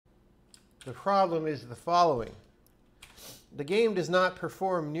The problem is the following. The game does not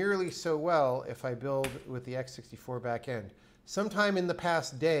perform nearly so well if I build with the x64 backend. Sometime in the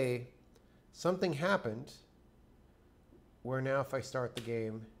past day, something happened where now if I start the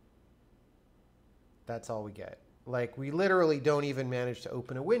game, that's all we get. Like, we literally don't even manage to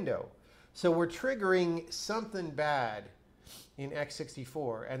open a window. So we're triggering something bad in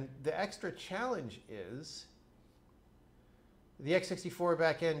x64. And the extra challenge is the x64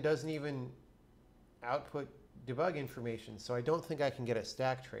 backend doesn't even output debug information, so I don't think I can get a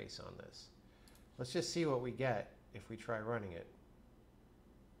stack trace on this. Let's just see what we get if we try running it.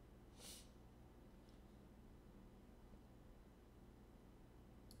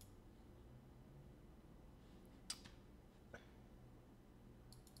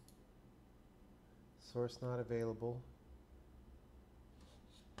 Source not available.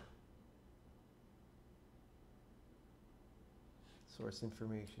 Source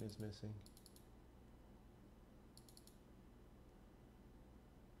information is missing.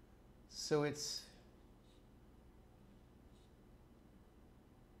 So it's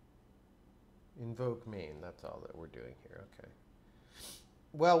invoke main. That's all that we're doing here. Okay.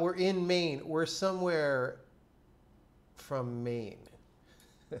 Well, we're in main. We're somewhere from main,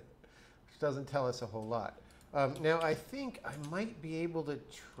 which doesn't tell us a whole lot. Now, I think I might be able to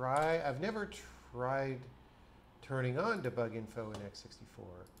try. I've never tried turning on debug info in x64.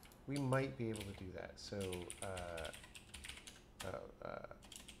 We might be able to do that. So,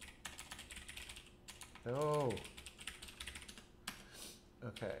 no.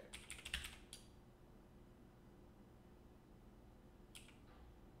 Okay.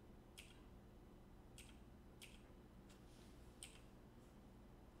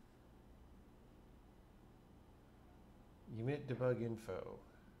 Unit debug info.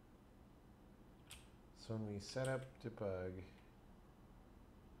 So when we set up debug, we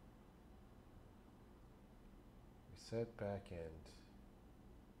set backend.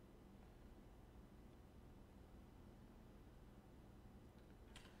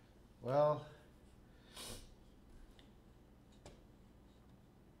 Well,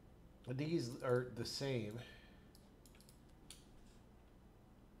 these are the same.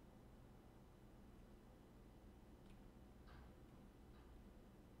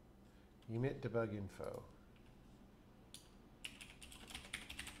 Emit debug info.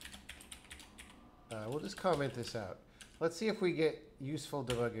 We'll just comment this out. Let's see if we get useful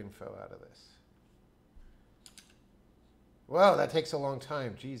debug info out of this. Wow, that takes a long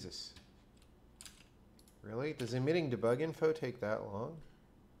time. Jesus. Really? Does emitting debug info take that long?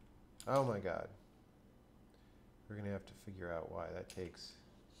 Oh my God. We're going to have to figure out why that takes.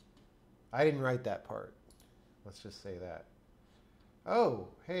 I didn't write that part. Let's just say that. Oh,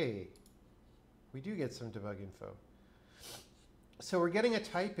 hey. We do get some debug info. So we're getting a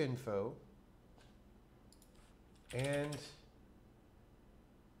type info. And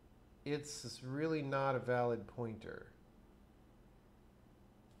it's really not a valid pointer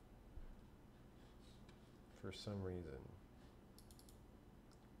for some reason.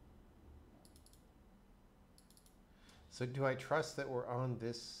 So do I trust that we're on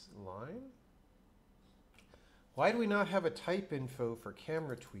this line? Why do we not have a type info for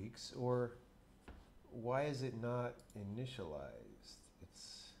camera tweaks, or why is it not initialized?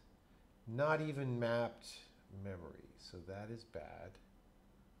 It's not even mapped memory, so that is bad.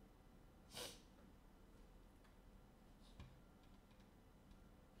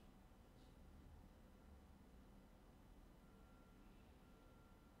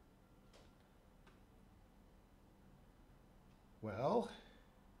 Well,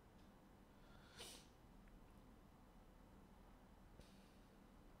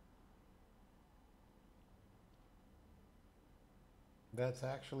 that's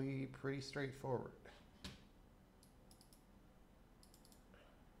actually pretty straightforward.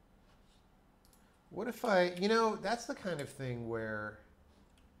 What if I, you know, that's the kind of thing where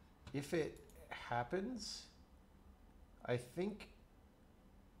if it happens, I think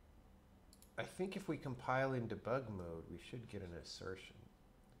if we compile in debug mode, we should get an assertion.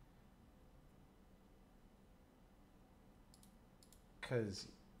 Because,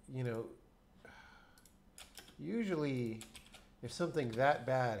 you know, usually if something that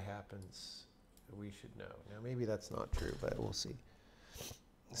bad happens, we should know. Now, maybe that's not true, but we'll see.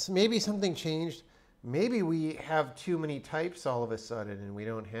 So maybe something changed. Maybe we have too many types all of a sudden and we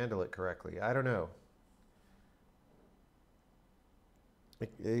don't handle it correctly. I don't know.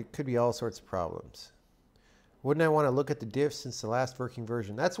 It could be all sorts of problems. Wouldn't I want to look at the diffs since the last working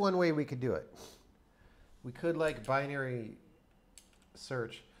version? That's one way we could do it. We could like binary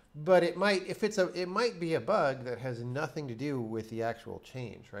search. But it might, if it's a, it might be a bug that has nothing to do with the actual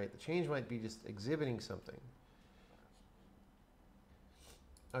change, right? The change might be just exhibiting something.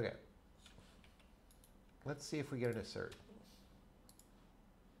 Okay. Let's see if we get an assert.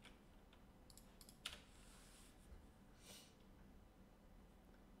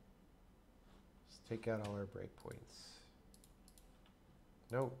 Let's take out all our breakpoints.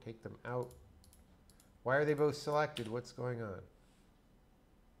 No, take them out. Why are they both selected? What's going on?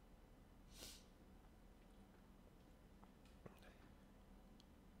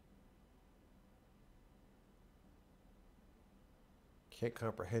 Can't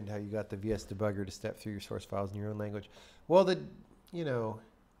comprehend how you got the VS debugger to step through your source files in your own language. Well, the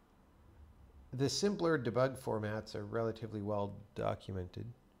simpler debug formats are relatively well documented.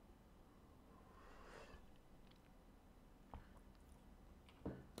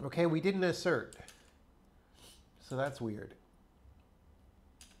 Okay, we didn't assert. So that's weird.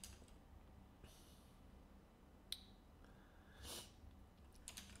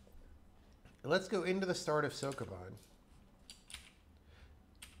 Let's go into the start of Sokoban.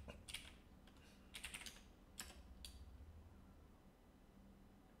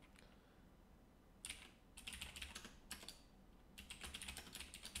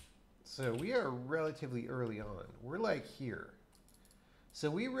 So we are relatively early on. We're like here. So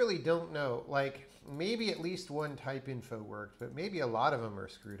we really don't know, like maybe at least one type info worked, but maybe a lot of them are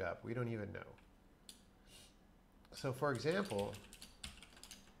screwed up. We don't even know. So for example,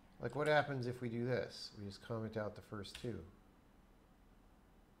 like what happens if we do this? We just comment out the first two.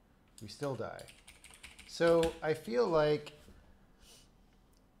 We still die. So I feel like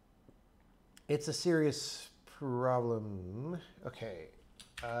it's a serious problem. Okay.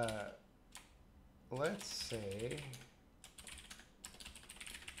 Let's say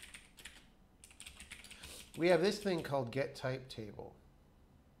we have this thing called getTypeTable.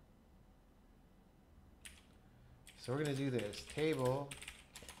 So we're going to do this. Table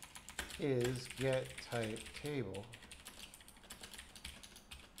is getTypeTable.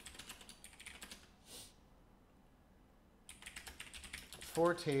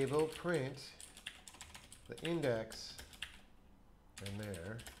 For table, print the index in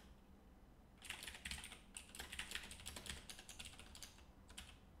there.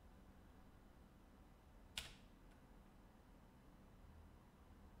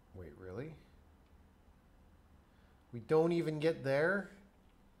 Wait, really? We don't even get there?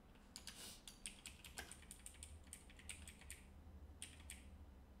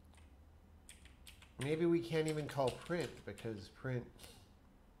 Maybe we can't even call print because print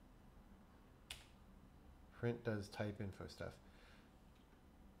does type info stuff.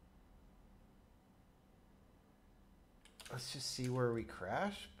 Let's just see where we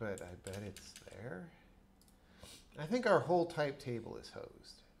crash, but I bet it's there. I think our whole type table is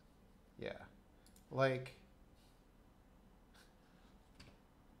hosed. Yeah. Like,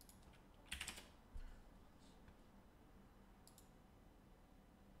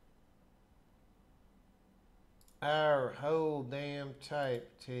 our whole damn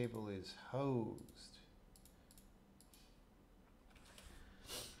type table is hosed.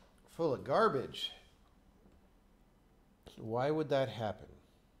 Full of garbage. Why would that happen?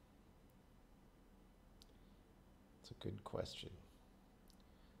 It's a good question.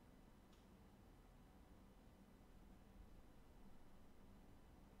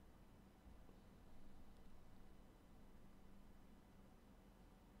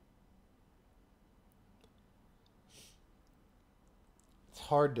 It's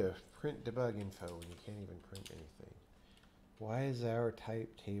hard to print debug info when you can't even print anything. Why is our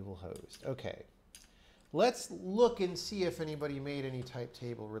type table hosed? Okay. Let's look and see if anybody made any type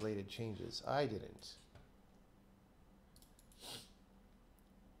table related changes. I didn't.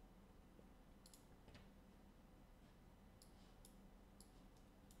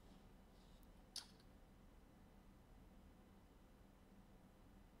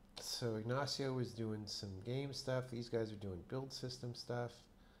 So Ignacio was doing some game stuff. These guys are doing build system stuff.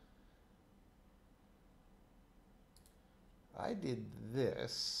 I did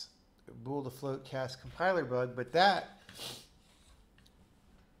this. Bool to float cast compiler bug, but that,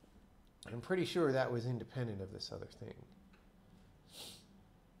 I'm pretty sure that was independent of this other thing.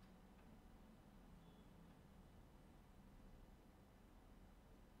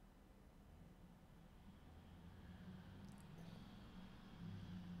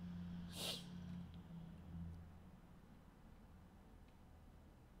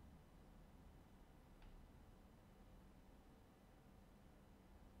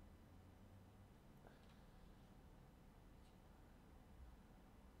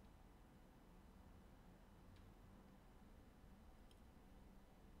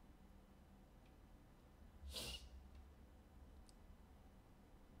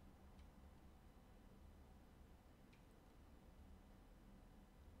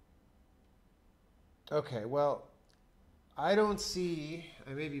 Okay, well, I don't see,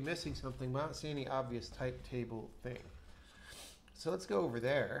 I may be missing something, but I don't see any obvious type table thing. So let's go over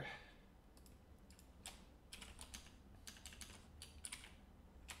there.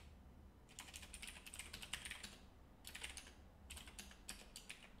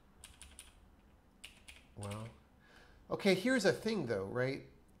 Well, okay, here's a thing though, right?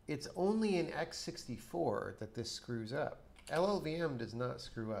 It's only in x64 that this screws up. LLVM does not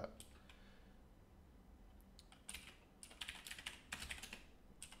screw up.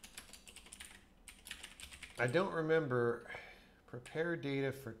 I don't remember prepare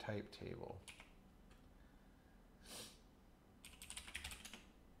data for type table.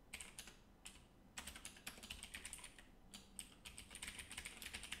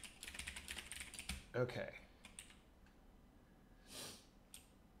 Okay.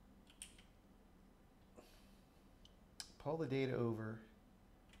 Pull the data over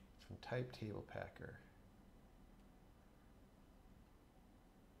from type table packer.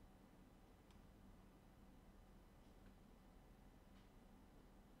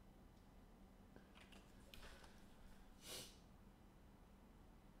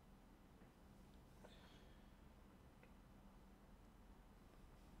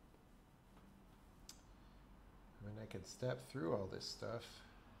 I mean, I can step through all this stuff.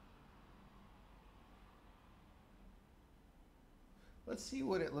 Let's see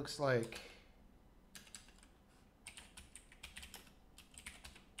what it looks like.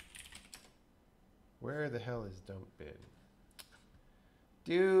 Where the hell is dump bin?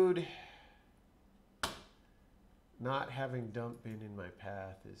 Dude, not having dump bin in my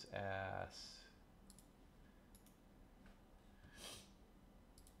path is ass.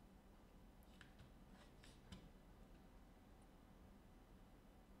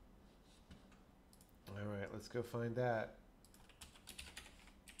 All right, let's go find that.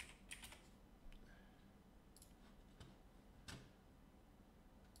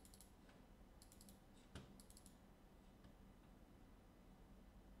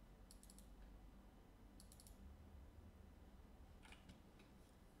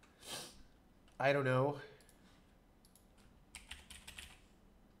 I don't know.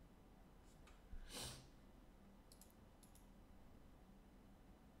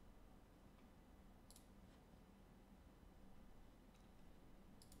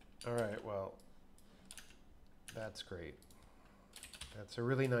 All right, well, that's great. That's a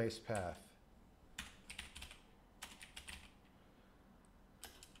really nice path.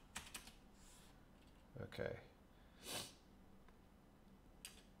 Okay.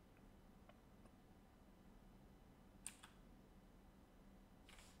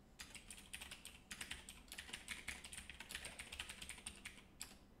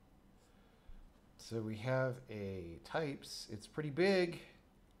 So we have a types. It's pretty big.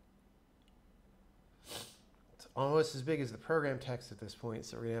 It's almost as big as the program text at this point,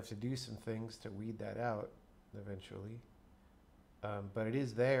 so we're going to have to do some things to weed that out eventually. But it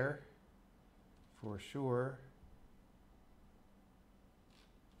is there for sure.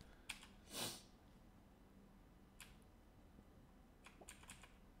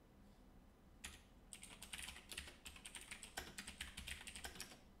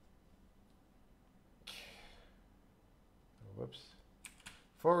 Whoops.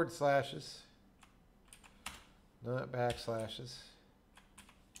 Forward slashes, not backslashes.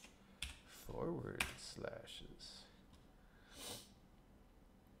 Forward slashes.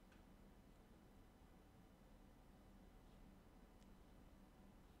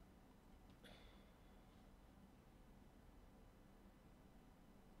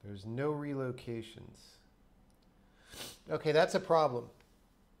 There's no relocations. Okay, that's a problem.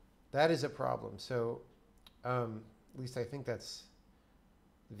 That is a problem. So, at least I think that's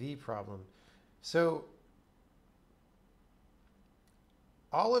the problem. So,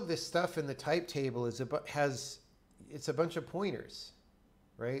 all of this stuff in the type table is it's a bunch of pointers,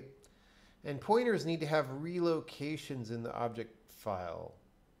 right? And pointers need to have relocations in the object file.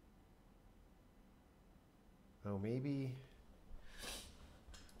 Oh, maybe.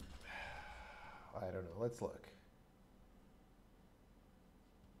 I don't know. Let's look.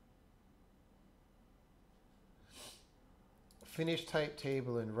 Finish type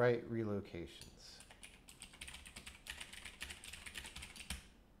table and write relocations.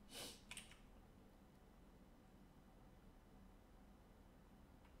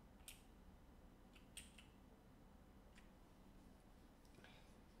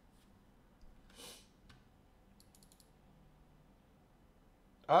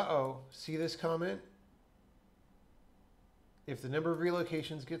 Uh-oh, see this comment? If the number of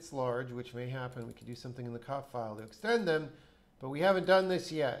relocations gets large, which may happen, we could do something in the COFF file to extend them, but we haven't done this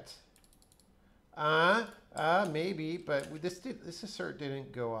yet. Maybe, but this assert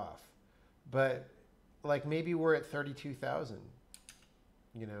didn't go off. But like maybe we're at 32,000,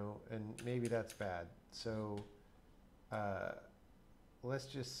 you know, and maybe that's bad. So let's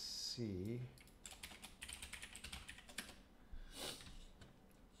just see.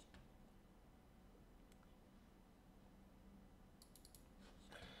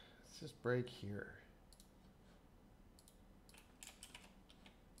 Let's just break here.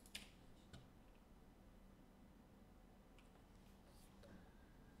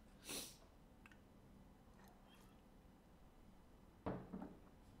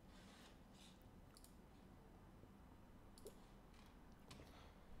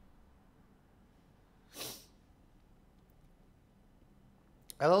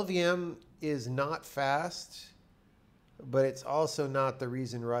 LLVM is not fast, but it's also not the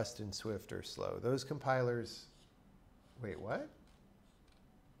reason Rust and Swift are slow. Those compilers... Wait, what?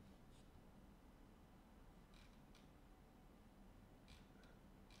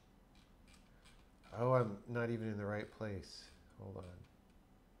 Oh, I'm not even in the right place. Hold on.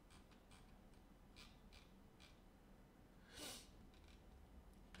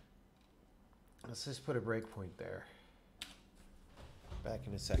 Let's just put a breakpoint there. Back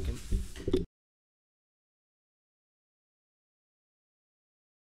in a second.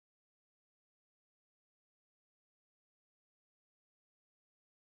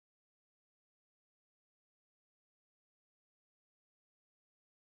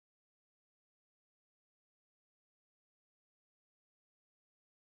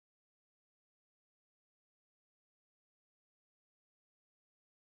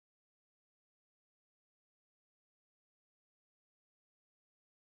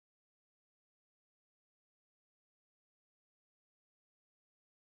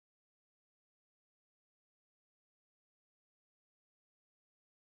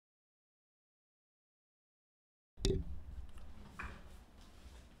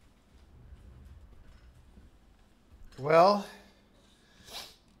 Well,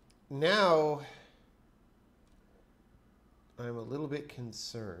 now I'm a little bit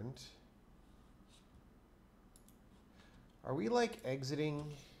concerned. Are we like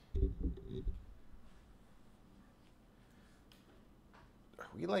exiting? Are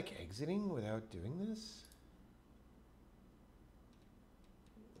we like exiting without doing this?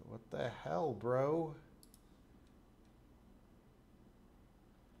 What the hell, bro?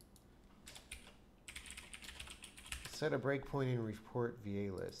 Set a breakpoint and report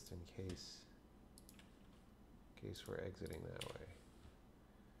VA list in case we're exiting that way.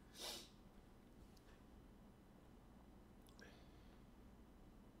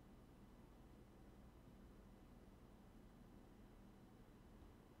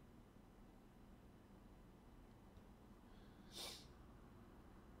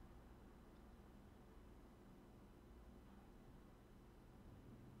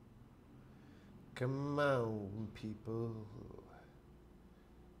 Come on, people.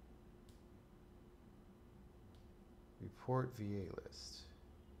 Report VA list.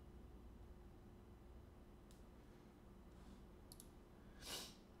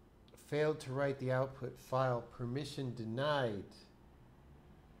 Failed to write the output file. Permission denied.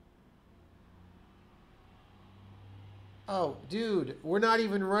 Oh, dude, we're not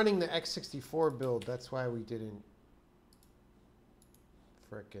even running the x64 build. That's why we didn't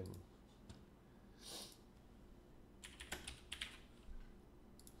frickin'.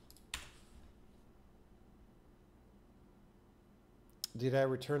 Did I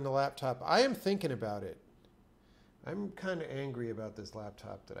return the laptop? I am thinking about it. I'm kind of angry about this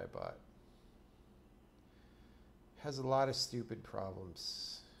laptop that I bought. Has a lot of stupid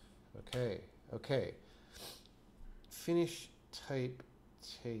problems. Okay, okay. Finish type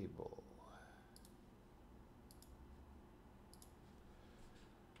table.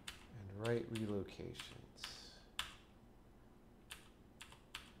 And write relocations.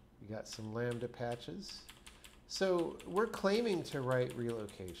 We got some Lambda patches. So we're claiming to write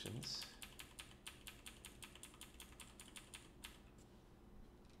relocations.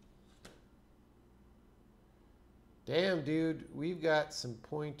 Damn, dude, we've got some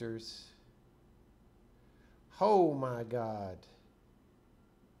pointers. Oh my God.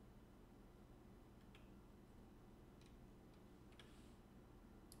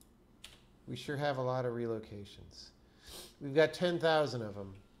 We sure have a lot of relocations. We've got 10,000 of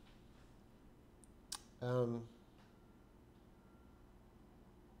them.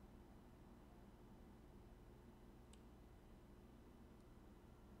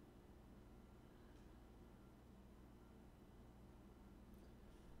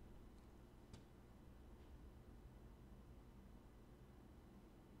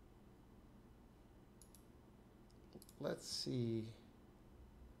 let's see.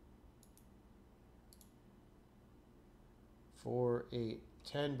 4, 8,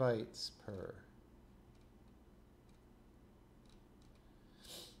 10 bytes per.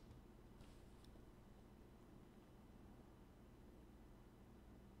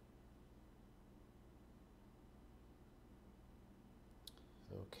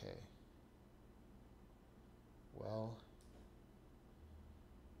 Okay. Well,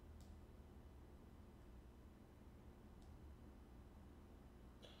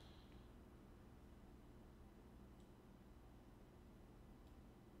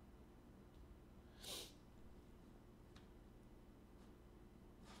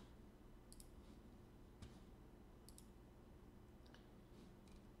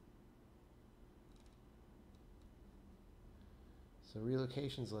 so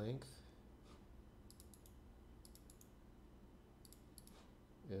relocations length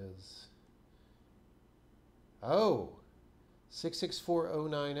is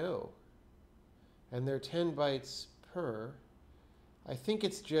 664090, and they're 10 bytes per. I think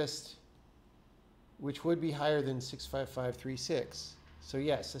it's just, which would be higher than 65536. So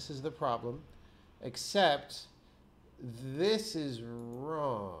yes, this is the problem, except this is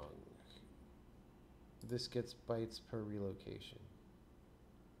wrong. This gets bytes per relocation.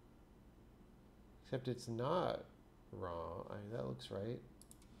 Except it's not wrong. That looks right.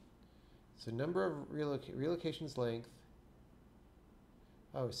 So number of relocations length.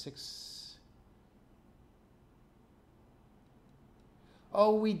 Oh, 6.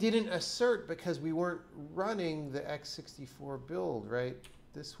 Oh, we didn't assert because we weren't running the x64 build, right?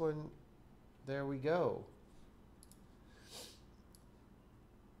 This one, there we go.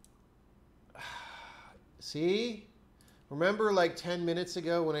 See? Remember like 10 minutes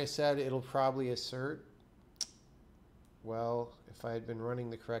ago when I said it'll probably assert? Well, if I had been running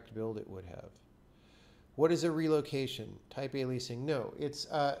the correct build, it would have. What is a relocation? Type aliasing? No, it's,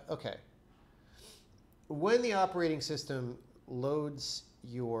 okay. When the operating system loads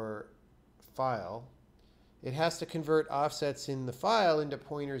your file, it has to convert offsets in the file into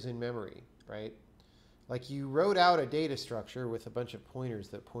pointers in memory, right? Like you wrote out a data structure with a bunch of pointers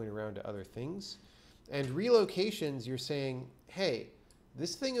that point around to other things. And relocations, you're saying, hey,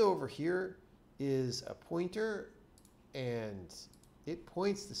 this thing over here is a pointer and it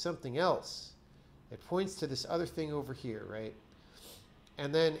points to something else. It points to this other thing over here, right?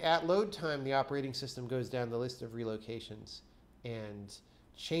 And then at load time, the operating system goes down the list of relocations and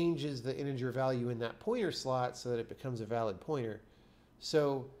changes the integer value in that pointer slot so that it becomes a valid pointer.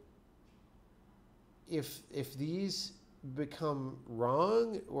 So if these become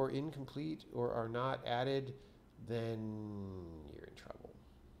wrong or incomplete or are not added, then you're in trouble.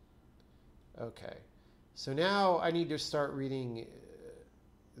 Okay, so now I need to start reading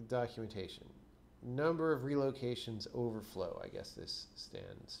documentation. Number of relocations overflow, I guess this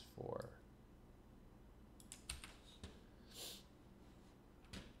stands for.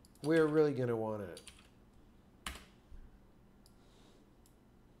 We're really going to want to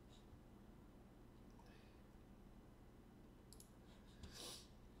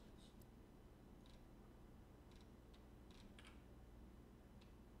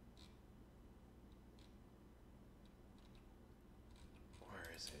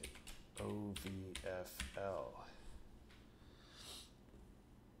OVFL.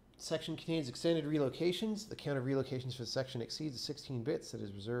 Section contains extended relocations. The count of relocations for the section exceeds the 16 bits that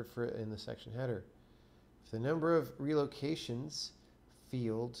is reserved for in the section header. If the number of relocations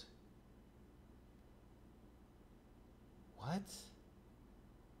field, what?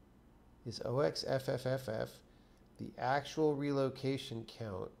 Is OXFFFF, the actual relocation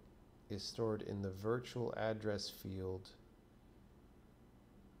count is stored in the virtual address field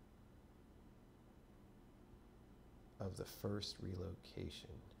of the first relocation.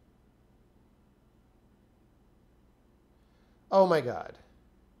 Oh my God.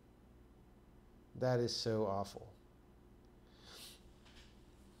 That is so awful.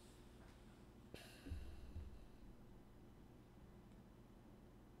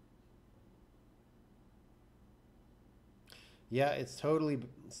 Yeah, it's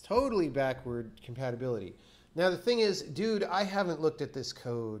totally backward compatibility. Now the thing is, dude, I haven't looked at this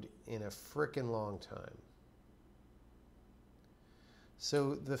code in a frickin' long time.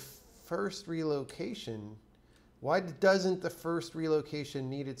 So the first relocation, why doesn't the first relocation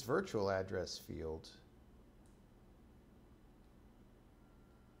need its virtual address field?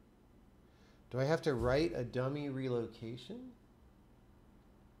 Do I have to write a dummy relocation?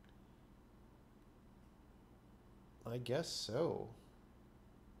 I guess so.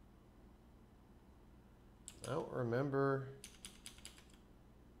 I don't remember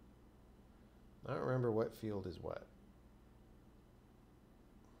what field is what.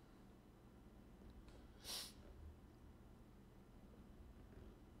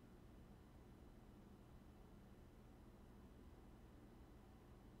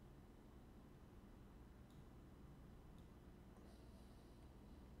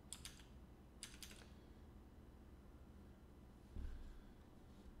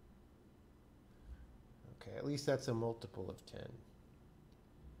 At least that's a multiple of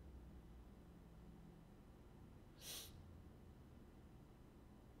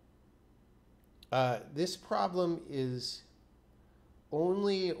 10. This problem is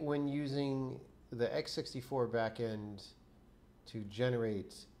only when using the x64 backend to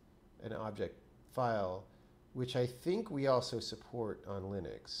generate an object file, which I think we also support on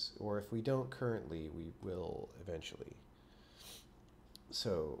Linux, or if we don't currently, we will eventually.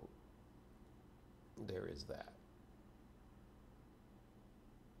 So there is that.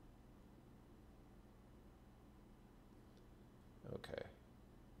 Okay.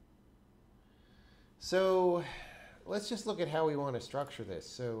 So let's just look at how we want to structure this.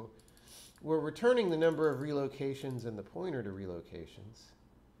 So we're returning the number of relocations and the pointer to relocations.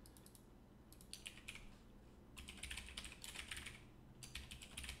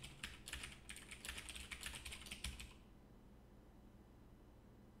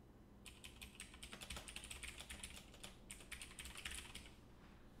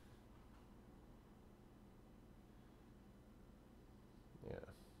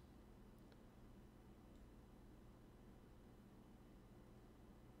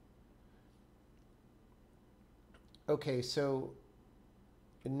 Okay, so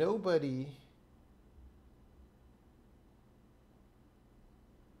nobody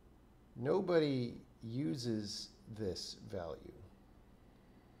uses this value.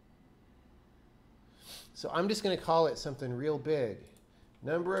 So I'm just going to call it something real big.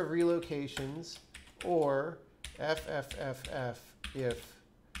 Number of relocations, or FFFF if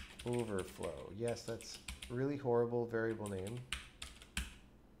overflow. Yes, that's a really horrible variable name.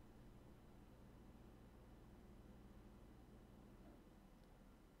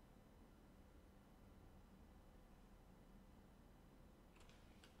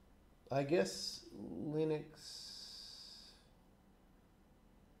 I guess Linux.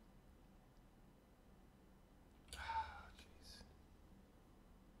 Jeez.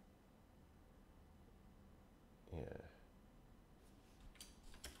 Yeah.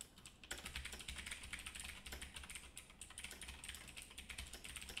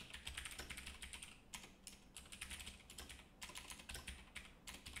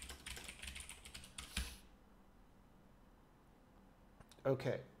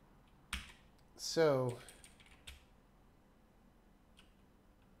 Okay. So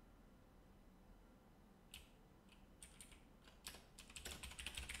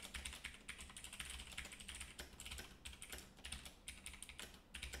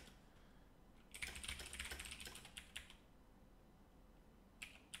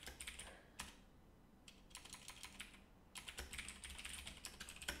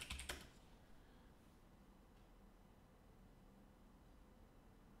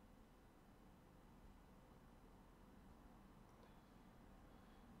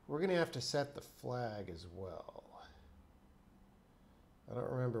we're going to have to set the flag as well. I don't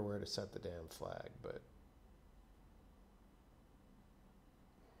remember where to set the damn flag, but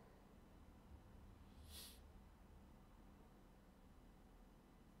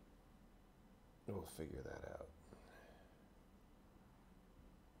we'll figure that out.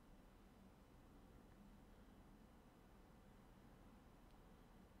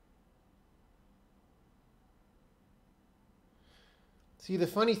 See, the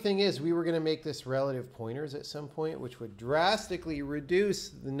funny thing is we were going to make this relative pointers at some point, which would drastically reduce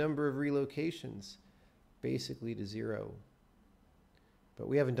the number of relocations basically to 0. But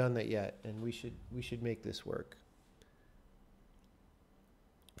we haven't done that yet, and we should make this work.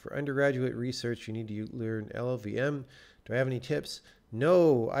 For undergraduate research, you need to learn LLVM. Do I have any tips?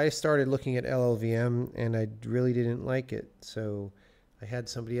 No, I started looking at LLVM, and I really didn't like it, so I had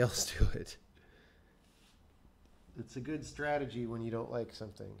somebody else do it. It's a good strategy when you don't like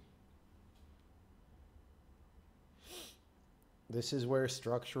something. This is where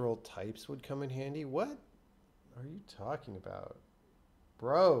structural types would come in handy. What are you talking about?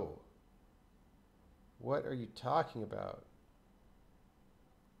 Bro, what are you talking about?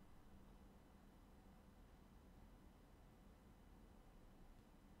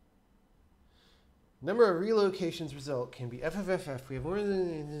 Number of relocations result can be FFFF. We have more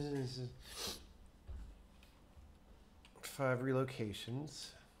than 5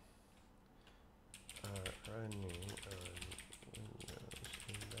 relocations running on Windows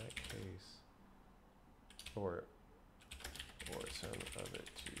in that case, or some of it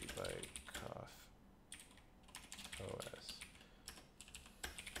too by COFF OS.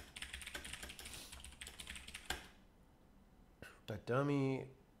 A dummy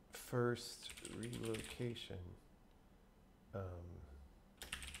first relocation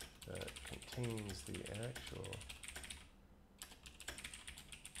that contains the actual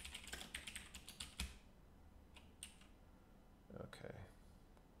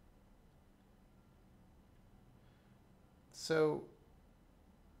So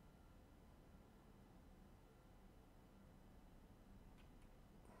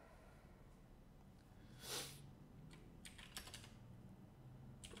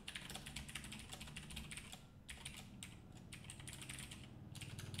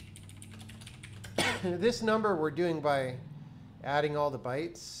this number we're doing by adding all the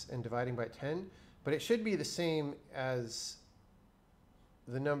bytes and dividing by 10, but it should be the same as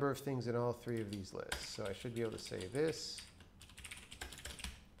the number of things in all three of these lists. So I should be able to say this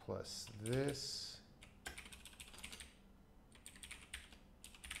plus this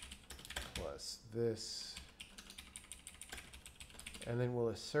plus this, and then we'll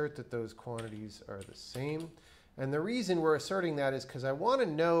assert that those quantities are the same. And the reason we're asserting that is because I want to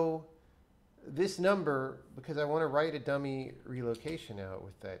know this number, because I want to write a dummy relocation out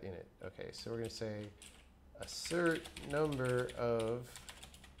with that in it. Okay, so we're going to say assert number of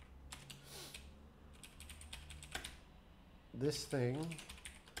this thing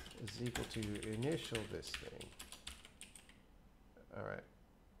is equal to initial this thing. All right.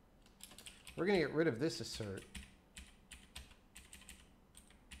 We're going to get rid of this assert.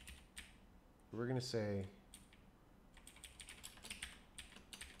 We're going to say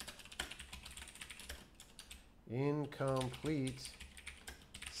incomplete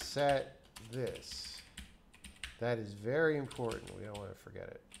set this. That is very important. We don't want to forget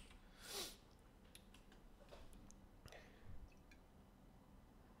it.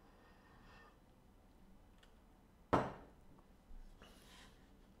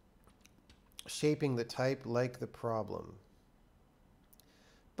 Shaping the type like the problem.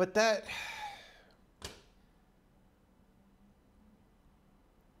 But that...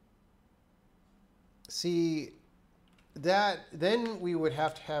 See, that then we would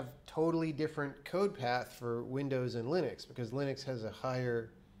have to have totally different code path for Windows and Linux, because Linux has a higher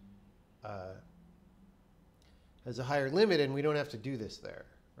limit, and we don't have to do this there,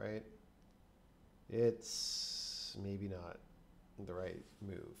 right? It's maybe not the right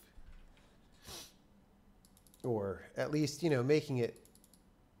move. Or at least, you know, limiting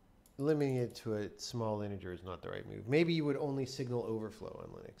it to a small integer is not the right move. Maybe you would only signal overflow on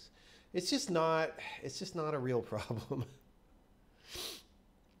Linux. It's just not a real problem.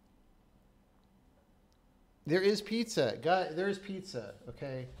 There is pizza. There is pizza,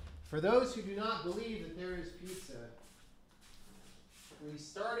 okay? For those who do not believe that there is pizza, we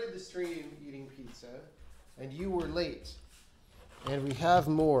started the stream eating pizza, and you were late. And we have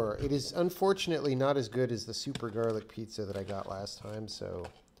more. It is unfortunately not as good as the super garlic pizza that I got last time, so,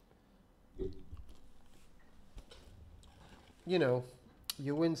 you know,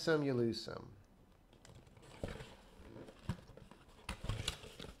 you win some, you lose some.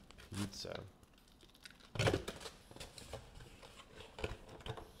 Pizza.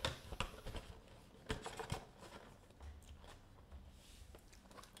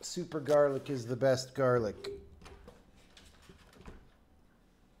 Super garlic is the best garlic.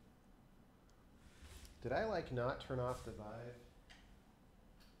 Did I, like, not turn off the Vive?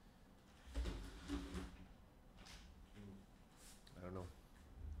 I don't know.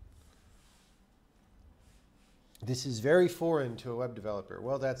 This is very foreign to a web developer.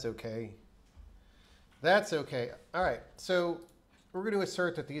 Well, that's okay. That's okay. All right, so we're going to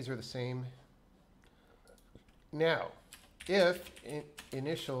assert that these are the same. Now, if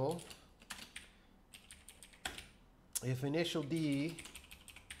initial D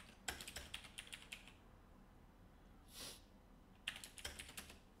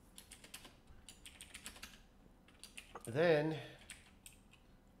then,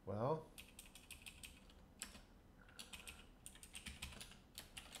 well,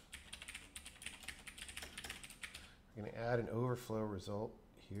 we're going to add an overflow result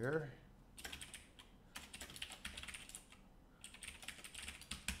here.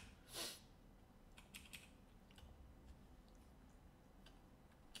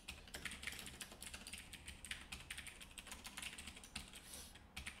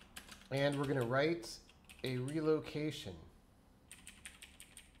 And we're going to write a relocation.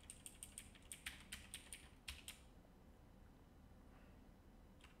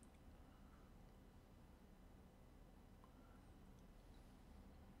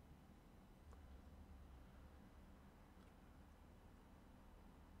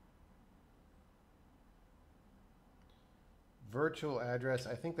 Virtual address,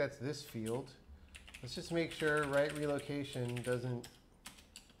 I think that's this field. Let's just make sure write relocation doesn't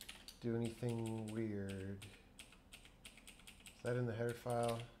do anything weird. Is that in the header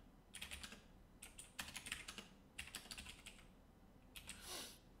file?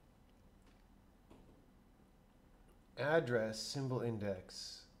 Address, symbol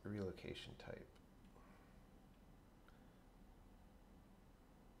index, relocation type.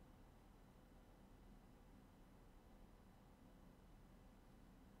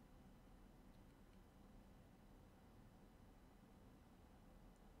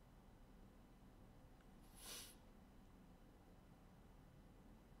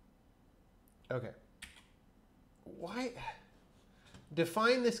 Okay. Why?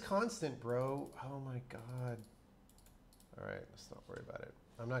 Define this constant, bro. Oh my God. All right, let's not worry about it.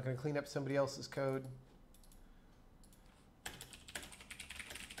 I'm not going to clean up somebody else's code.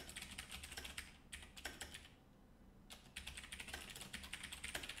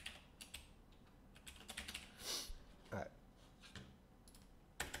 All right.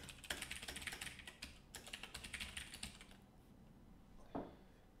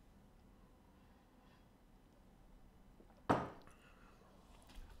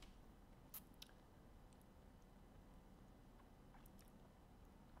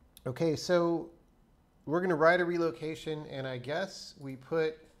 Okay, so we're going to write a relocation, and I guess we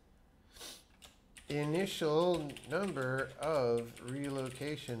put initial number of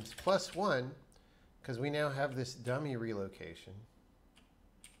relocations plus 1, because we now have this dummy relocation,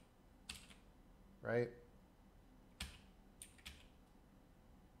 right?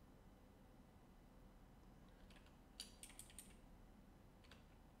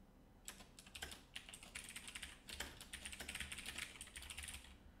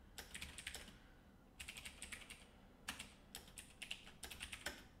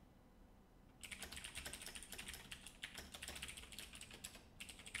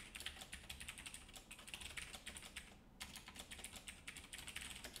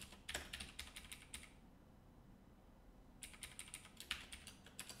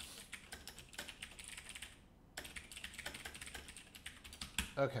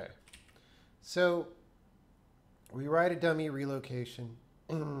 Okay, so we write a dummy relocation.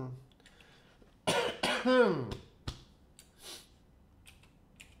 And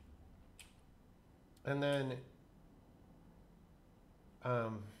then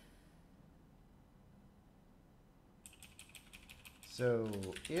so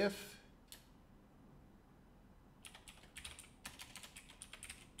if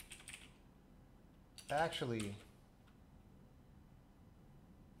actually,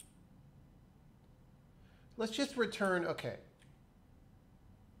 let's just return, okay.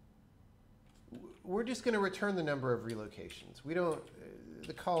 We're just going to return the number of relocations. We don't,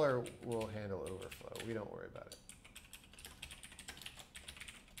 the caller will handle overflow. We don't worry about it.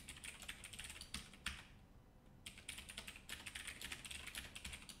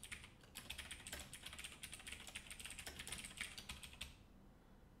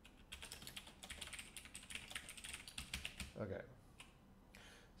 Okay.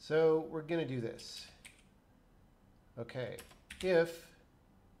 So we're going to do this. Okay. If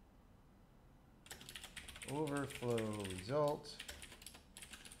overflow result,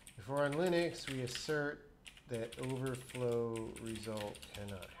 if we're on Linux, we assert that overflow result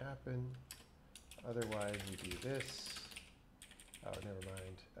cannot happen. Otherwise, we do this. Oh, never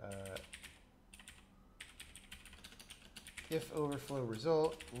mind. If overflow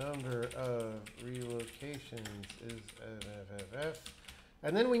result, number of relocations is FFF.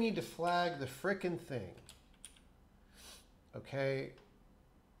 And then we need to flag the frickin' thing. Okay.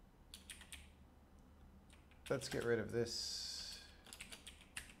 Let's get rid of this.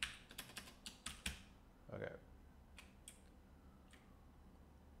 Okay.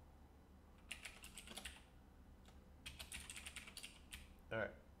 All right.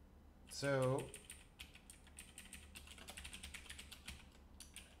 So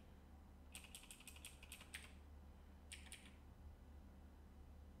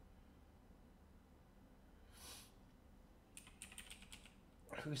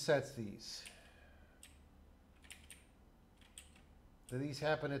who sets these? Do these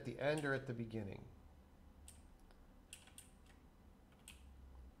happen at the end or at the beginning?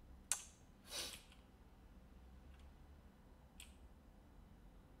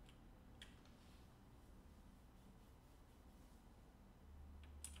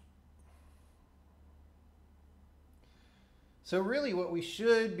 So really what we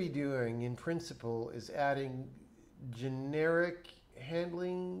should be doing in principle is adding generic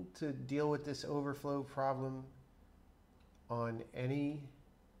handling to deal with this overflow problem on any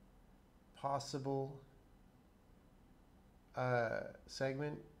possible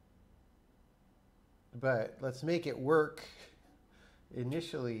segment. But let's make it work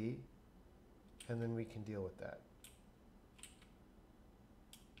initially, and then we can deal with that.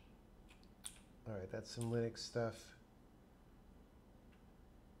 All right, that's some Linux stuff.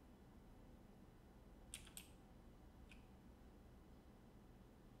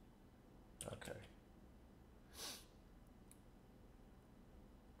 Okay.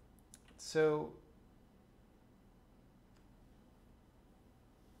 So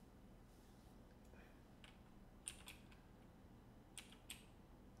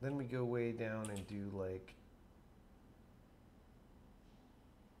then we go way down and do like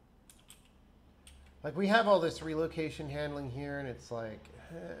Like we have all this relocation handling here, and it's like,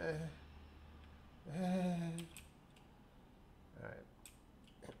 all right.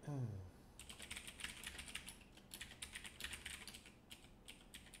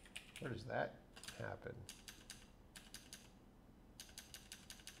 Where does that happen?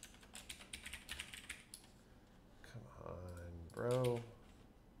 Come on, bro.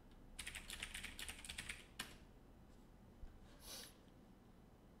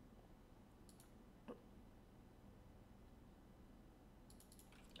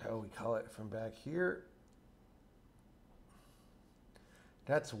 Oh, we call it from back here.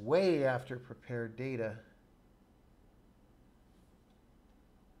 That's way after prepared data.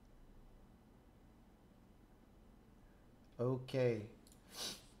 Okay.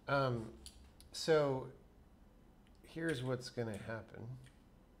 So here's what's going to happen.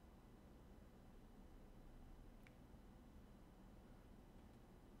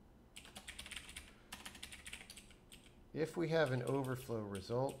 If we have an overflow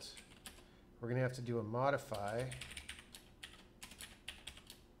result, we're going to have to do a modify.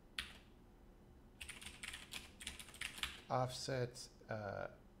 Offset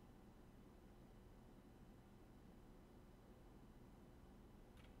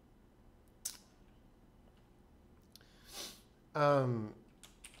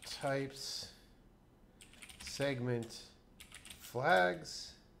types segment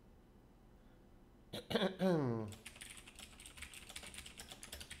flags.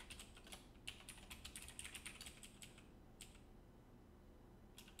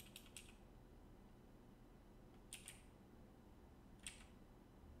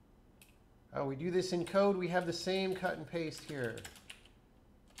 Oh, we do this in code. We have the same cut and paste here.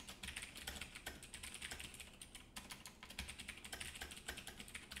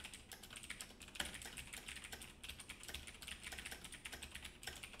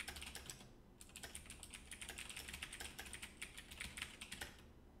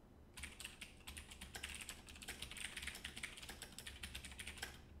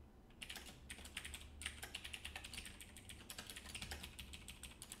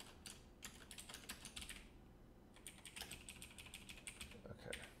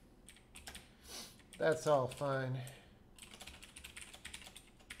 That's all fine.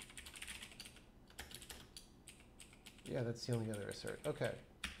 Yeah, that's the only other assert. Okay.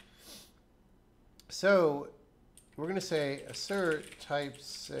 So we're going to say assert type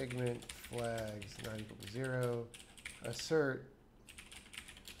segment flags not equal to 0. Assert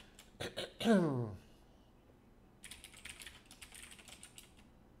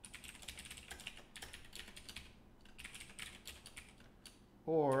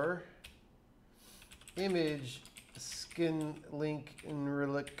or image skin link in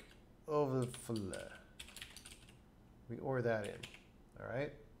relic overflow. We OR that in. All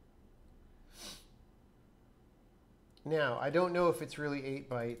right. Now, I don't know if it's really 8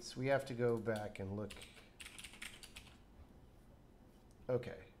 bytes. We have to go back and look.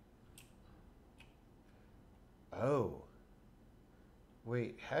 Okay. Oh.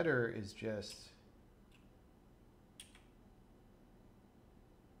 Wait, header is just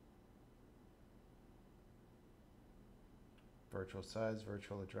virtual size,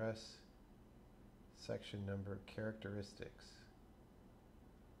 virtual address, section number, characteristics.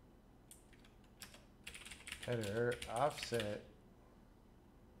 Header, offset,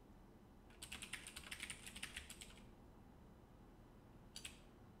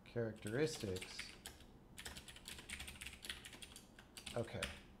 characteristics. Okay.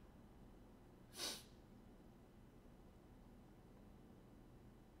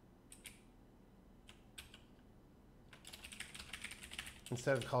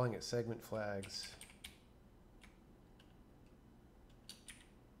 Instead of calling it segment flags,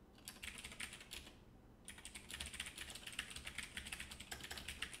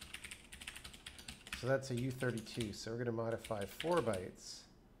 so that's a U32. So we're going to modify 4 bytes.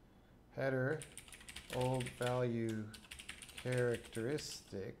 Header, old value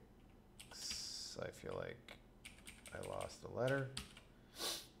characteristics. I feel like I lost a letter.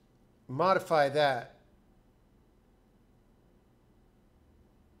 Modify that.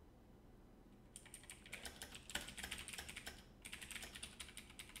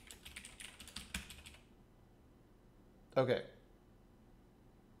 Okay.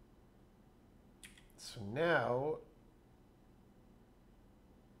 So now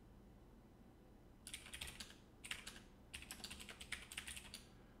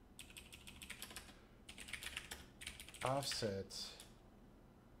offset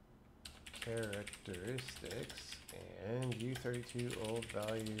characteristics and U32 old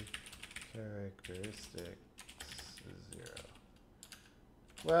value characteristics 0.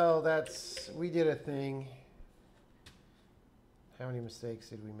 Well, we did a thing. How many mistakes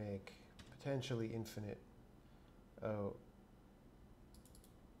did we make? Potentially infinite. Oh.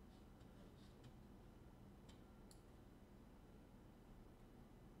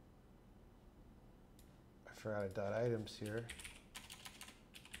 I forgot a dot items here.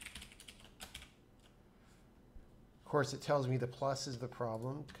 Of course, it tells me the plus is the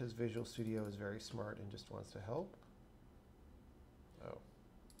problem because Visual Studio is very smart and just wants to help. Oh.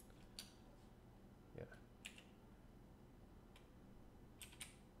 Yeah.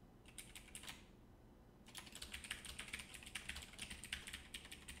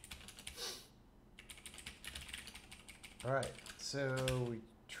 All right, so we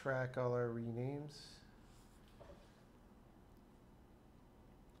track all our renames.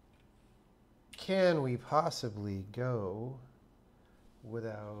 Can we possibly go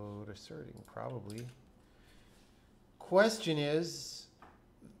without asserting? Probably. Question is,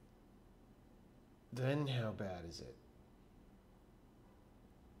 then how bad is it?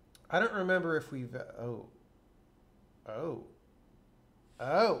 I don't remember if we've, oh.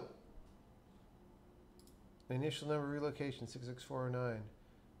 Initial number of relocations, 66409.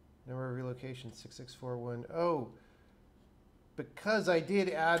 Number of relocations, 66410. Oh, because I did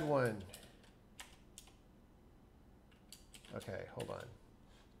add one. Okay, hold on.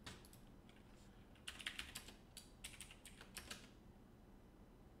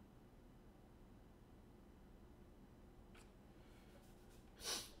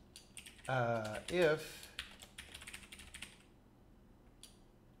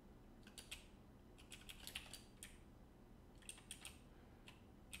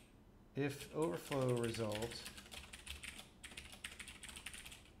 If overflow result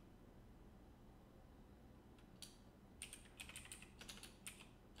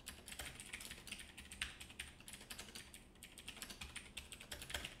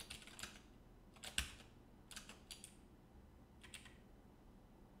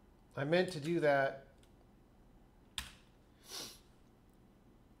I meant to do that.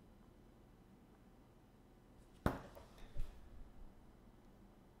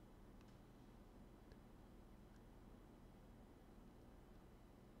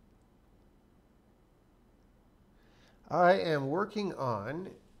 I am working on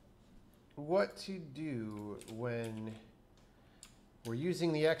what to do when we're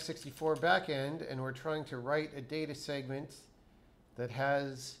using the x64 backend and we're trying to write a data segment that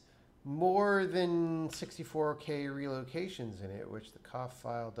has more than 64K relocations in it, which the COFF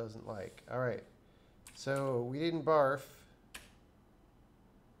file doesn't like. All right, so we didn't barf.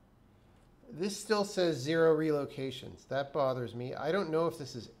 This still says 0 relocations. That bothers me. I don't know if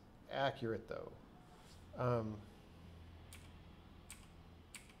this is accurate, though.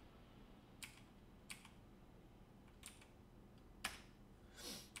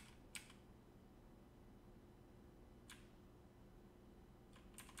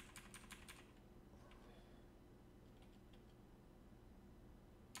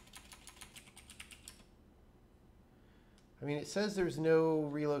 I mean, it says there's no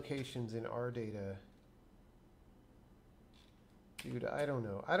relocations in our data. Dude, I don't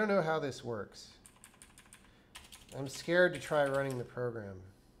know. I don't know how this works. I'm scared to try running the program.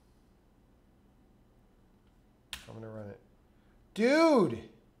 I'm going to run it. Dude!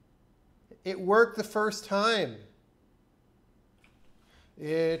 It worked the first time.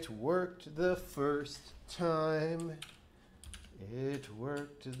 It worked the first time. It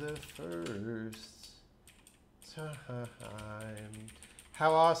worked the first time.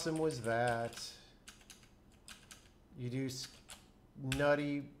 How awesome was that? You do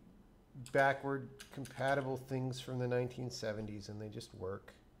nutty, backward compatible things from the 1970s and they just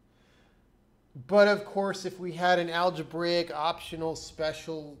work. But of course, if we had an algebraic, optional,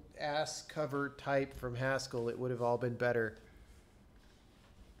 special ass cover type from Haskell, it would have all been better.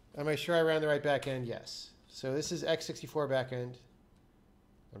 Am I sure I ran the right backend? Yes. So this is x64 backend.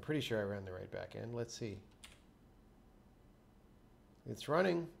 I'm pretty sure I ran the right backend. Let's see. It's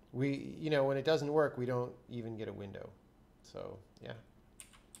running. You know, when it doesn't work, we don't even get a window. So, yeah.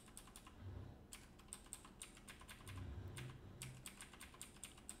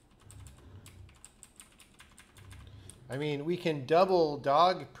 I mean, we can double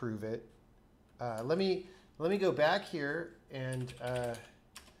dog prove it. Let me go back here and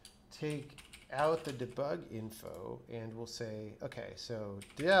take out the debug info, and we'll say, okay, so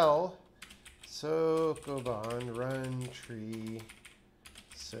del sokoban run tree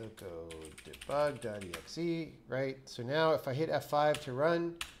soko debug.exe, right? So now if I hit F5 to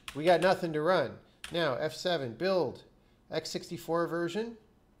run, we got nothing to run. Now F7 build x64 version.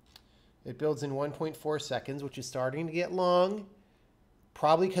 It builds in 1.4 seconds, which is starting to get long.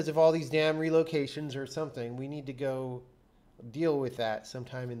 Probably because of all these damn relocations or something. We need to go deal with that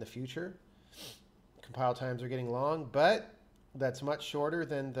sometime in the future. Compile times are getting long, but that's much shorter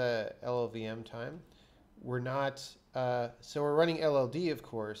than the LLVM time. We're not, so we're running LLD, of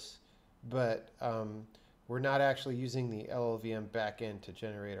course, but we're not actually using the LLVM backend to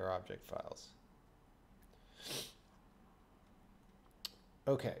generate our object files.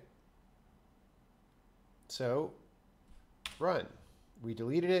 Okay. So run. We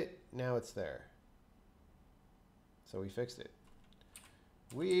deleted it. Now it's there. So we fixed it.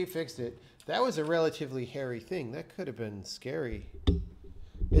 We fixed it. That was a relatively hairy thing. That could have been scary.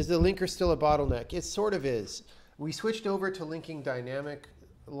 Is the linker still a bottleneck? It sort of is. We switched over to linking dynamic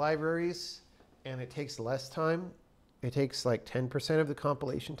libraries, and it takes less time. It takes like 10% of the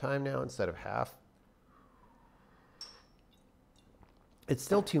compilation time now instead of half. It's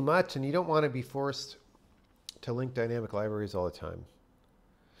still too much, and you don't want to be forced to link dynamic libraries all the time.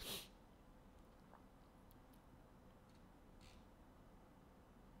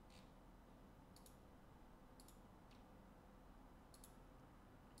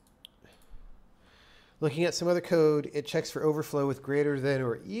 Looking at some other code, it checks for overflow with greater than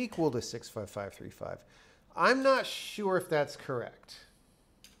or equal to 65535. I'm not sure if that's correct.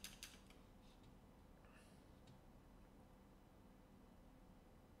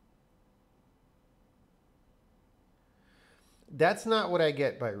 That's not what I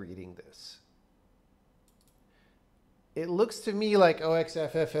get by reading this. It looks to me like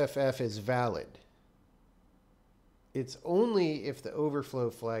OXFFFF is valid. It's only if the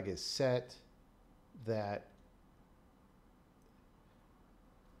overflow flag is set that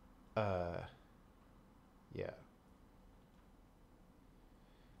yeah.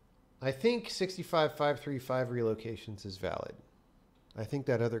 I think 65535 relocations is valid. I think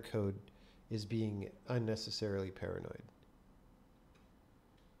that other code is being unnecessarily paranoid.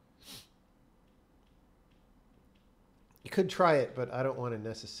 You could try it, but I don't want to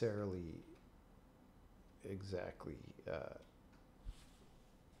necessarily exactly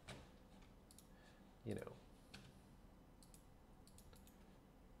you know.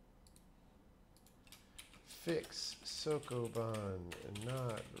 Fix Sokoban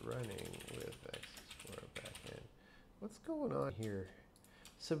not running with x64 backend. What's going on here?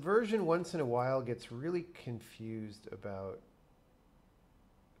 Subversion once in a while gets really confused about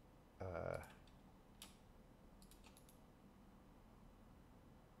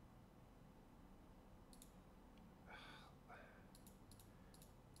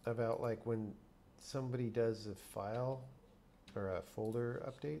like when somebody does a file or a folder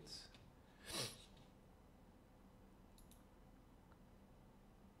updates.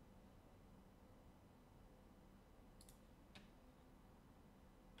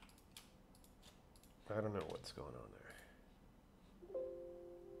 I don't know what's going on there.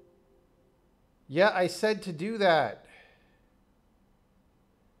 Yeah, I said to do that.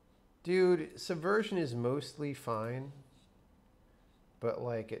 Dude, subversion is mostly fine. But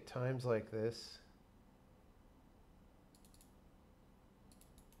like at times like this,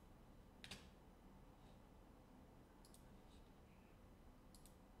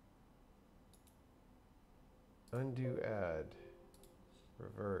 undo add,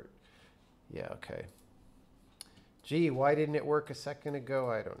 revert. Yeah, okay. Gee, why didn't it work a second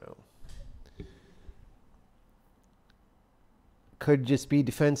ago? I don't know. Could just be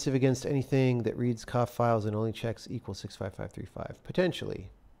defensive against anything that reads COFF files and only checks equals 65535. Potentially,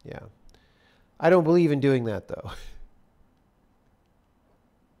 yeah. I don't believe in doing that, though.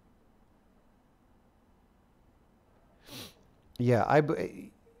 Yeah,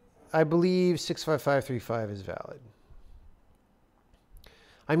 I believe 65535 is valid.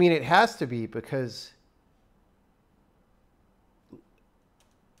 I mean, it has to be because,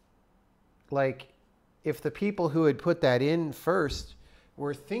 like, if the people who had put that in first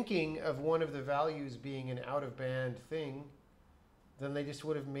were thinking of one of the values being an out-of-band thing, then they just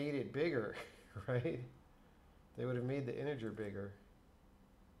would have made it bigger, right? They would have made the integer bigger.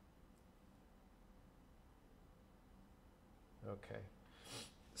 Okay.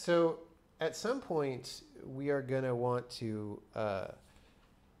 So at some point, we are going to want to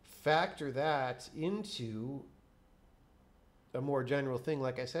factor that into a more general thing,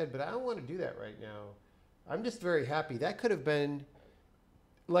 like I said, but I don't want to do that right now. I'm just very happy. That could have been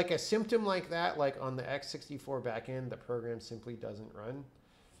like a symptom like that, like on the x64 backend, the program simply doesn't run.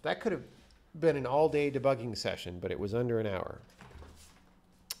 That could have been an all-day debugging session, but it was under an hour.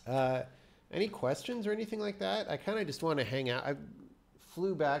 Any questions or anything like that? I kind of just want to hang out. I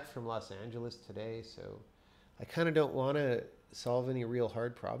flew back from Los Angeles today, so I kind of don't want to solve any real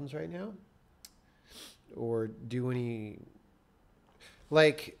hard problems right now or do any...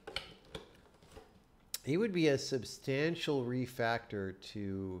 Like, it would be a substantial refactor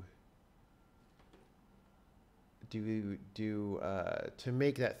to to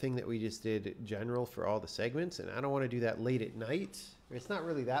make that thing that we just did general for all the segments, and I don't want to do that late at night. It's not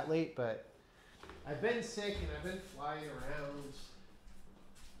really that late, but I've been sick and I've been flying around.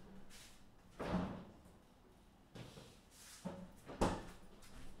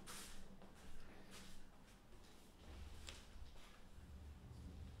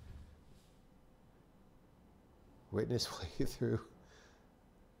 Witness playthrough.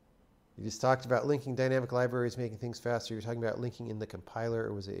 You just talked about linking dynamic libraries, making things faster. You're talking about linking in the compiler,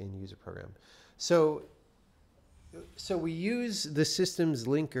 or was it in user program? So we use the systems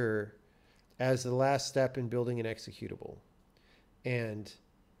linker as the last step in building an executable. And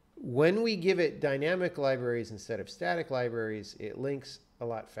when we give it dynamic libraries instead of static libraries, it links a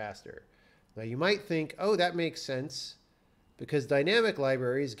lot faster. Now you might think, oh, that makes sense because dynamic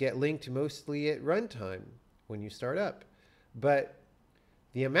libraries get linked mostly at runtime when you start up. But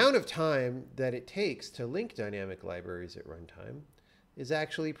the amount of time that it takes to link dynamic libraries at runtime is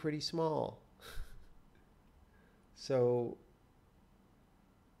actually pretty small. So,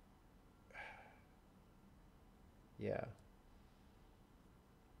 yeah.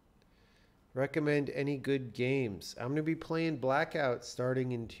 Recommend any good games. I'm going to be playing Blackout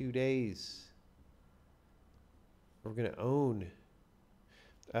starting in 2 days. We're going to own.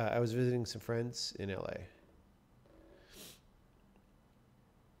 I was visiting some friends in LA.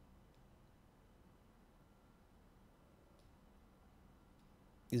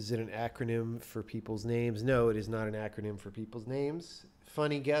 Is it an acronym for people's names? No, it is not an acronym for people's names.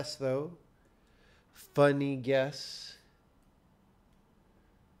 Funny guess, though. Funny guess.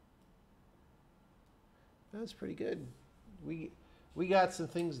 That was pretty good. We got some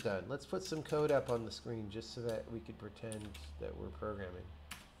things done. Let's put some code up on the screen just so that we could pretend that we're programming.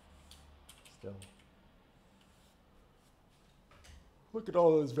 Still. Look at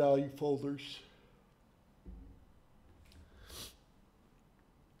all those value folders.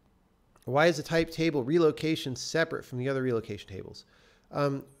 Why is the type table relocation separate from the other relocation tables?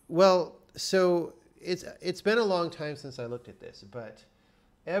 Well, so it's been a long time since I looked at this, but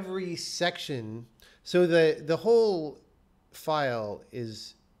every section, so the whole file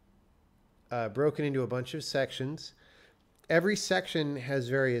is broken into a bunch of sections. Every section has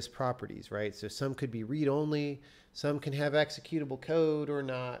various properties, right? So some could be read-only, some can have executable code or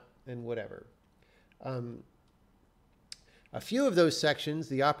not, and whatever. A few of those sections,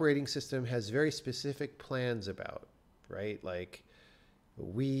 the operating system has very specific plans about, right? Like,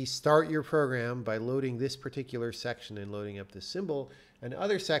 we start your program by loading this particular section and loading up this symbol, and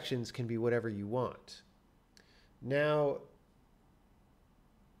other sections can be whatever you want. Now,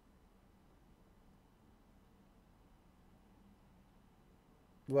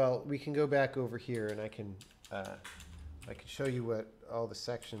 well, we can go back over here and I can show you what all the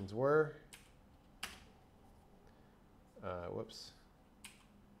sections were. Whoops.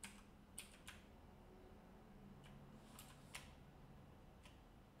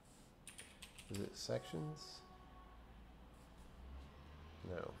 Is it sections?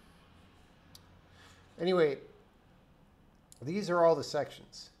 No. Anyway, these are all the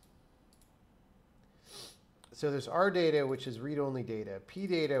sections. So there's R data, which is read-only data. P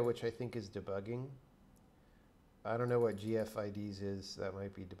data, which I think is debugging. I don't know what GFIDs is. That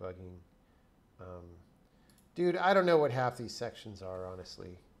might be debugging. Dude, I don't know what half these sections are,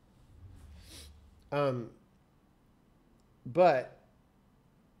 honestly. But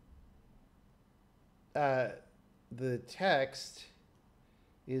the text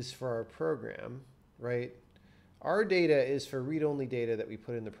is for our program, right? Our data is for read-only data that we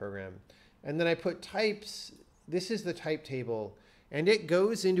put in the program. And then I put types. This is the type table. And it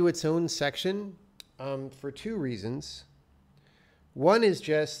goes into its own section for two reasons. One is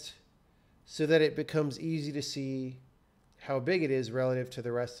just so that it becomes easy to see how big it is relative to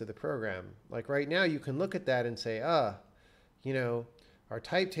the rest of the program. Like right now, you can look at that and say, you know, our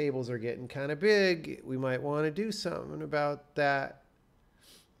type tables are getting kind of big. We might want to do something about that.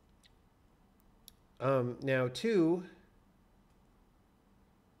 Now, two,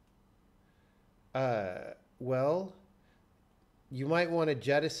 well, you might want to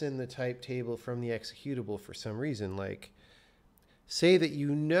jettison the type table from the executable for some reason. Like, say that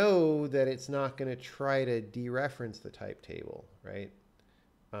you know that it's not going to try to dereference the type table, right?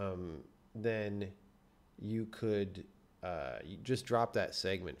 Then you could you just drop that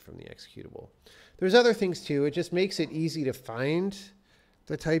segment from the executable. There's other things too. It just makes it easy to find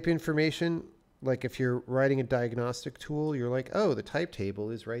the type information. Like if you're writing a diagnostic tool, you're like, oh, the type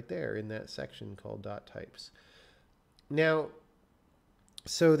table is right there in that section called .types. Now,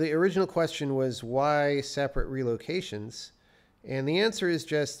 So the original question was why separate relocations? And the answer is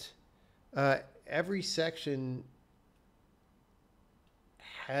just every section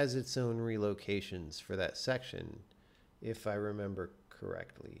has its own relocations for that section, if I remember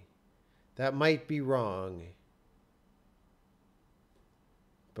correctly. That might be wrong,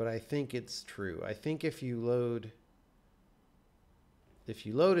 but I think it's true. I think if you load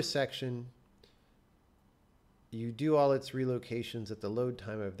a section, you do all its relocations at the load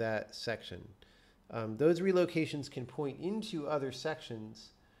time of that section. Those relocations can point into other sections,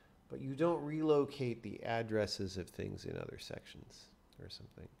 but you don't relocate the addresses of things in other sections or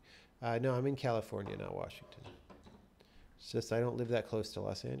something. No, I'm in California, not Washington. It's just I don't live that close to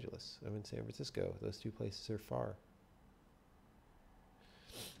Los Angeles. I'm in San Francisco. Those two places are far.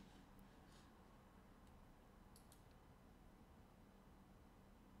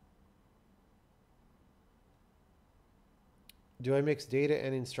 Do I mix data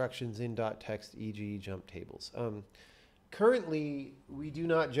and instructions in .text, e.g. jump tables? Currently, we do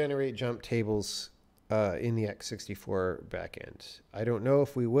not generate jump tables in the x64 backend. I don't know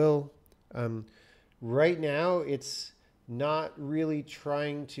if we will. Right now, it's not really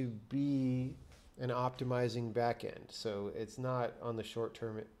trying to be an optimizing backend. So it's not on the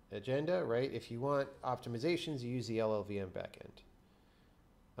short-term agenda, right? If you want optimizations, you use the LLVM backend.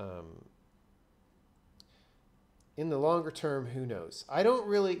 In the longer term, who knows? I don't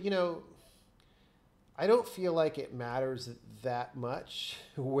really, I don't feel like it matters that much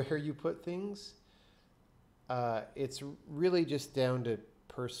where you put things. It's really just down to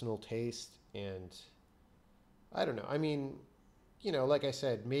personal taste, and I don't know. I mean, like I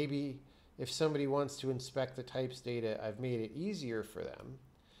said, maybe if somebody wants to inspect the types data, I've made it easier for them.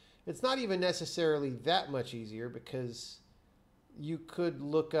 It's not even necessarily that much easier, because you could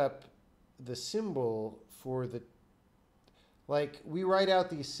look up the symbol for the, like, we write out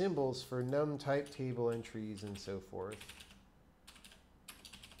these symbols for num type table entries and so forth.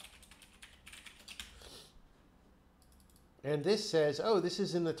 And this says, oh, this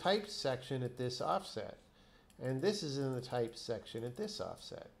is in the types section at this offset. And this is in the types section at this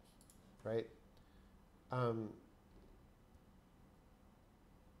offset, right?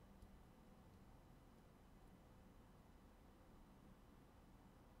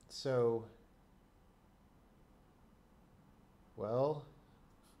 So, well,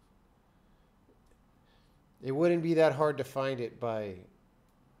 it wouldn't be that hard to find it by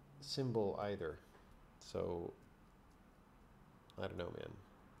symbol either. So, I don't know, man.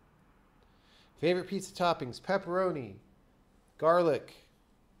 Favorite pizza toppings: pepperoni, garlic,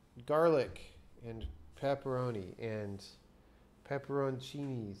 and pepperoni, and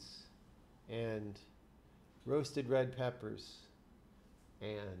pepperoncinis, and roasted red peppers,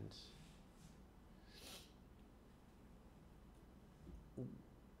 and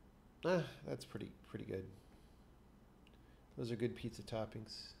that's pretty good. Those are good pizza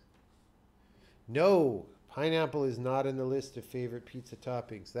toppings. No, pineapple is not in the list of favorite pizza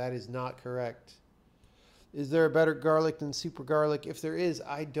toppings. That is not correct. Is there a better garlic than super garlic? If there is,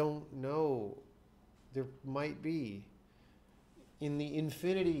 I don't know. There might be. In the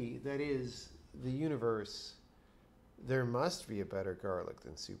infinity that is the universe, there must be a better garlic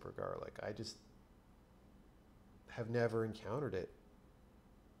than super garlic. I just have never encountered it.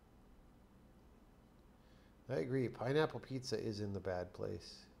 I agree. Pineapple pizza is in the bad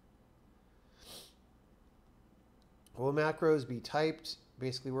place. Will macros be typed?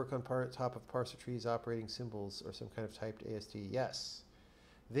 Basically work on top of parser trees, operating symbols, or some kind of typed AST? Yes.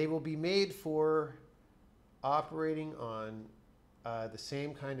 They will be made for operating on the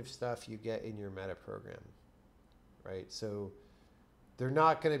same kind of stuff you get in your meta program, right? So they're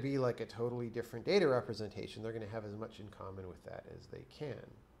not going to be like a totally different data representation. They're going to have as much in common with that as they can.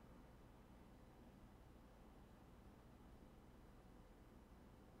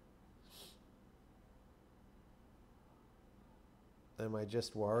 Am I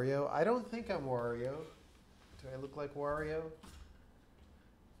just Wario? I don't think I'm Wario. Do I look like Wario?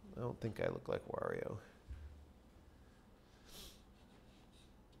 I don't think I look like Wario.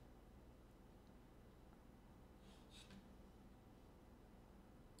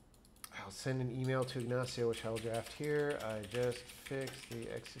 I'll send an email to Ignacio, which I'll draft here. I just fixed the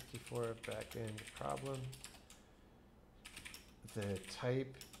x64 backend problem. The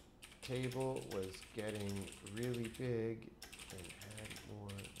type table was getting really big and had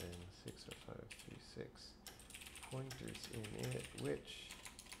more than 60536 pointers in it, which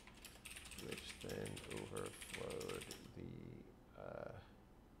then overflowed the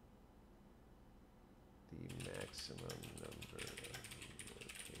maximum number of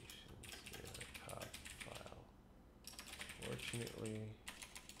locations in a COFF file. Fortunately,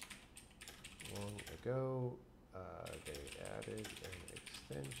 ago, they added an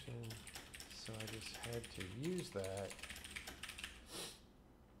extension, so I just had to use that.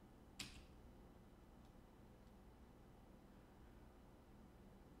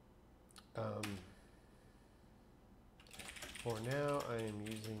 For now, I am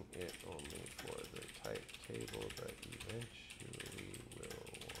using it only for the type table, but eventually we'll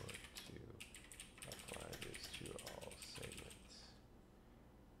want to apply this to all segments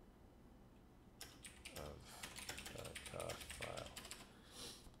of the COFF file.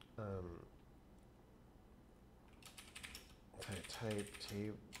 The type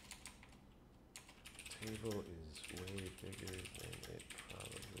table is way bigger than it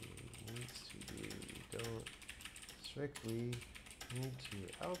probably needs to be. We don't strictly need to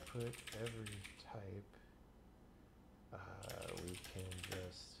output every type.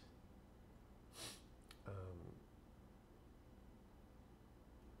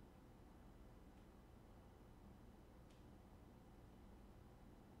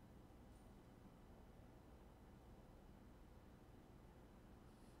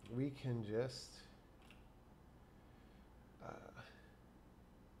 We can just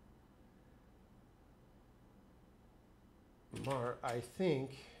mark. I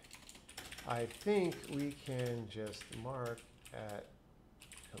think we can just mark at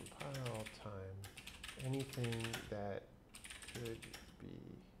compile time anything that could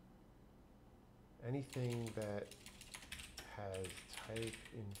be anything that has type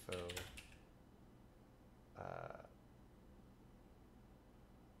info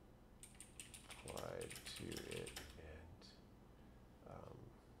applied to it,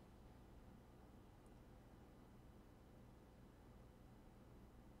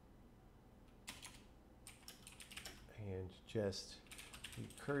 and just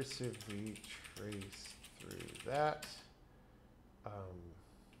recursively trace through that.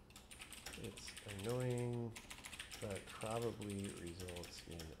 It's annoying, but probably results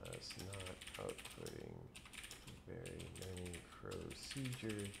in us not outputting very many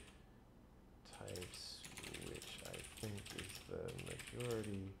procedure types, which I think is the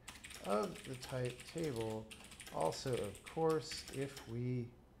majority of the type table. Also, of course, if we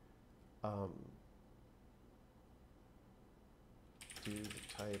do the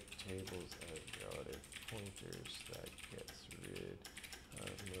type tables as relative pointers, that gets rid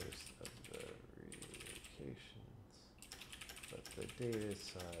of most of the relocations, but the data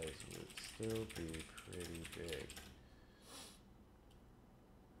size would still be pretty big.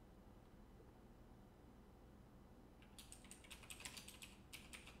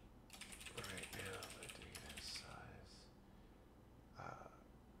 Right now, the data size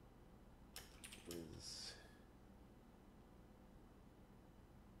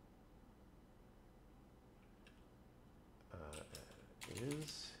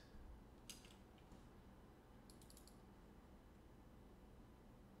is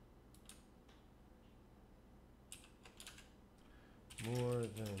more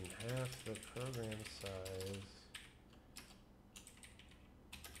than half the program size.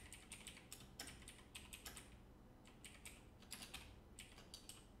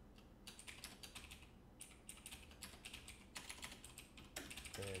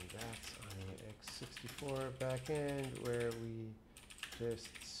 And that's on the x64 backend, where we just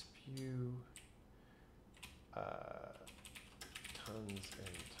spew tons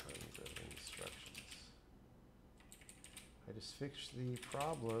and tons of instructions. I just fixed the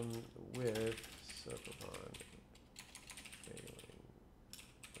problem with Sokoban failing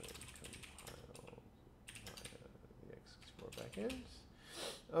when compiled via the x64 backend.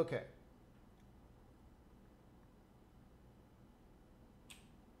 Okay.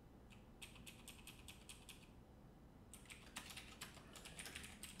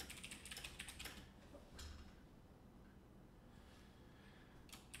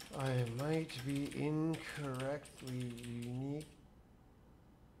 I might be incorrectly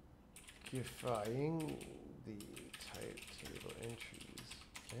uniquifying the type table entries,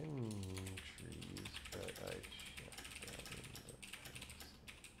 but I check that in the past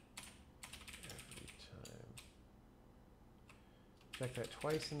every time. Check that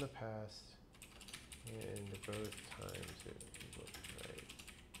twice in the past, and both times it looked right.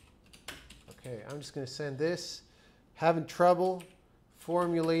 Okay, I'm just going to send this. Having trouble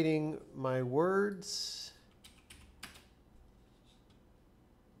formulating my words.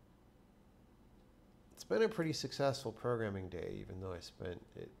 It's been a pretty successful programming day, even though I spent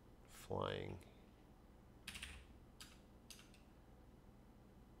it flying.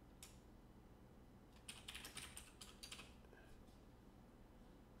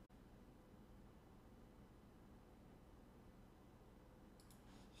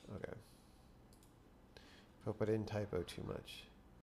 Okay. Hope I didn't typo too much.